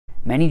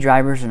Many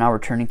drivers are now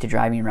returning to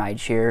driving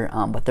rideshare,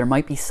 but there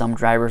might be some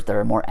drivers that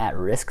are more at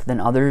risk than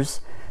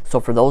others. So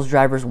for those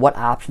drivers, what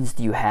options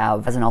do you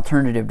have as an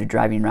alternative to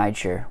driving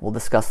rideshare? We'll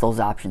discuss those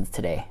options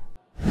today.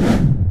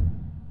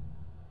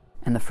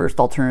 And the first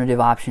alternative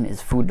option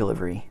is food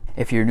delivery.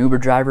 If you're an Uber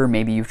driver,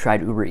 maybe you've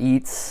tried Uber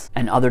Eats,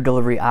 and other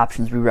delivery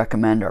options we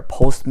recommend are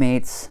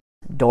Postmates,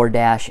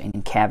 DoorDash,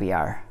 and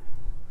Caviar.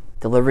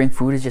 Delivering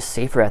food is just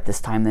safer at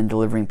this time than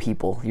delivering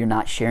people. You're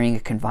not sharing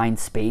a confined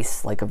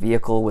space like a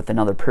vehicle with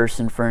another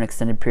person for an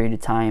extended period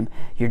of time.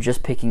 You're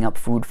just picking up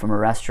food from a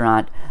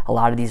restaurant. A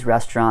lot of these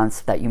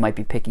restaurants that you might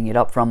be picking it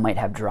up from might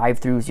have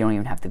drive-thrus. You don't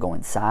even have to go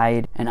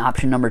inside. And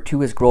option number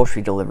 2 is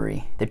grocery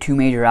delivery. The 2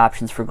 major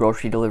options for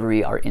grocery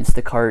delivery are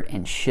Instacart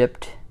and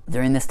Shipt.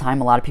 During this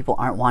time, a lot of people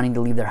aren't wanting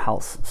to leave their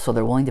house, so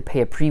they're willing to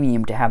pay a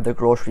premium to have their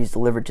groceries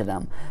delivered to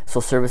them. So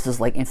services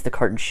like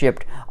Instacart and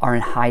Shipt are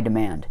in high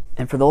demand.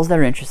 And for those that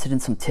are interested in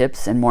some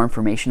tips and more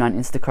information on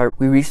Instacart,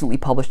 we recently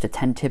published a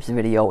 10 tips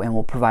video and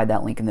we'll provide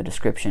that link in the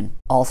description.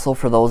 Also,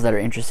 for those that are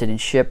interested in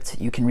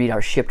Shipt, you can read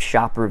our Shipt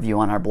shop review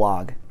on our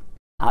blog.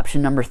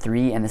 Option number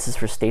 3, and this is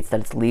for states that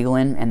it's legal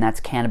in, and that's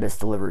cannabis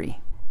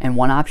delivery. And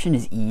one option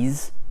is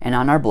Eaze. And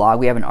on our blog,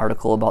 we have an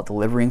article about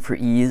delivering for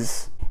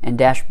Eaze. And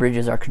Dash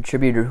Bridges, our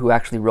contributor who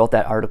actually wrote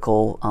that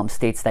article,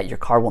 states that your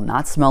car will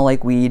not smell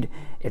like weed.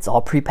 It's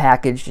all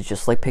prepackaged. It's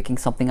just like picking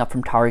something up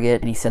from Target.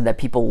 And he said that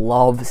people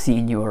love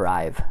seeing you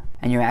arrive.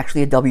 And you're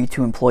actually a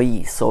W-2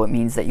 employee, so it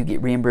means that you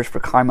get reimbursed for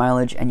car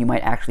mileage and you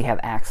might actually have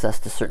access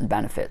to certain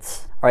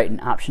benefits. All right,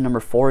 and option number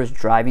 4 is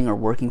driving or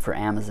working for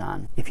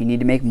Amazon. If you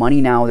need to make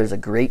money now, there's a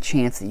great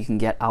chance that you can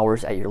get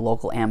hours at your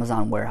local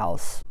Amazon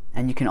warehouse.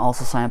 And you can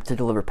also sign up to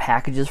deliver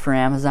packages for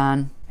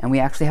Amazon. And we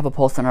actually have a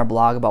post on our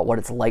blog about what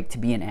it's like to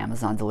be an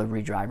Amazon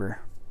delivery driver.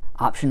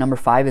 Option number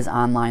 5 is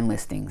online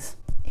listings.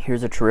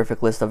 Here's a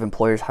terrific list of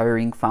employers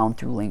hiring found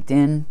through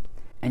LinkedIn.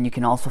 And you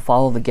can also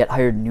follow the Get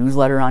Hired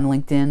newsletter on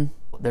LinkedIn.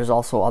 There's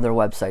also other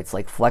websites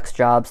like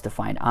FlexJobs to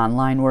find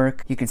online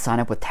work. You can sign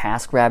up with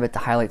TaskRabbit to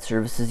highlight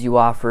services you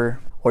offer,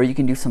 or you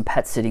can do some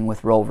pet sitting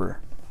with Rover.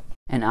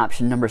 And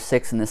option number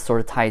 6, and this sort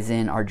of ties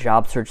in, are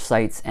job search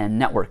sites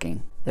and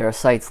networking. There are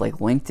sites like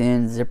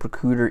LinkedIn,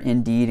 ZipRecruiter,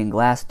 Indeed, and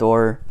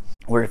Glassdoor,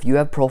 where if you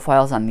have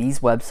profiles on these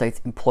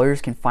websites,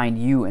 employers can find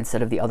you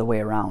instead of the other way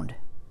around.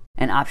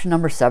 And option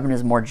number 7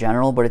 is more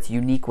general, but it's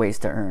unique ways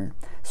to earn.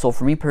 So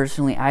for me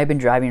personally, I've been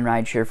driving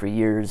rideshare for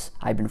years.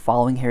 I've been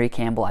following Harry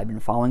Campbell. I've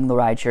been following the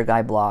Rideshare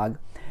Guy blog.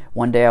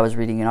 One day I was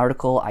reading an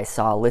article. I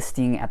saw a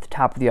listing at the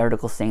top of the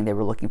article saying they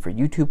were looking for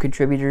YouTube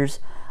contributors.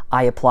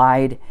 I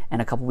applied,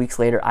 and a couple weeks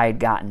later I had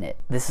gotten it.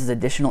 This is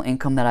additional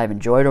income that I've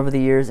enjoyed over the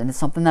years, and it's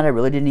something that I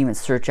really didn't even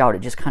search out.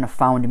 It just kind of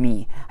found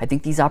me. I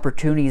think these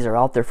opportunities are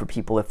out there for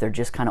people if they're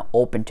just kind of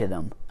open to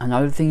them.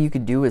 Another thing you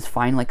could do is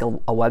find like a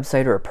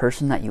website or a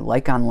person that you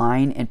like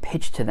online and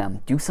pitch to them.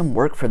 Do some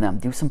work for them.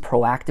 Do some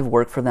proactive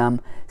work for them.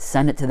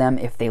 Send it to them.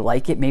 If they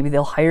like it, maybe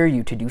they'll hire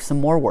you to do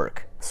some more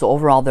work. So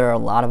overall, there are a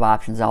lot of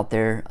options out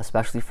there,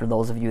 especially for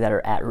those of you that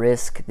are at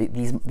risk.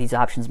 These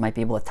options might be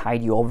able to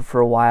tide you over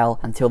for a while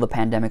until the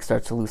pandemic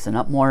starts to loosen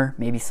up more.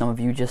 Maybe some of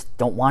you just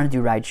don't want to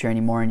do rideshare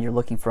anymore and you're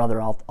looking for other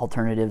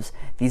alternatives.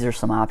 These are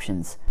some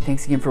options.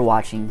 Thanks again for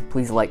watching.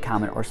 Please like,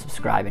 comment, or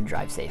subscribe and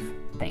drive safe.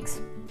 Thanks.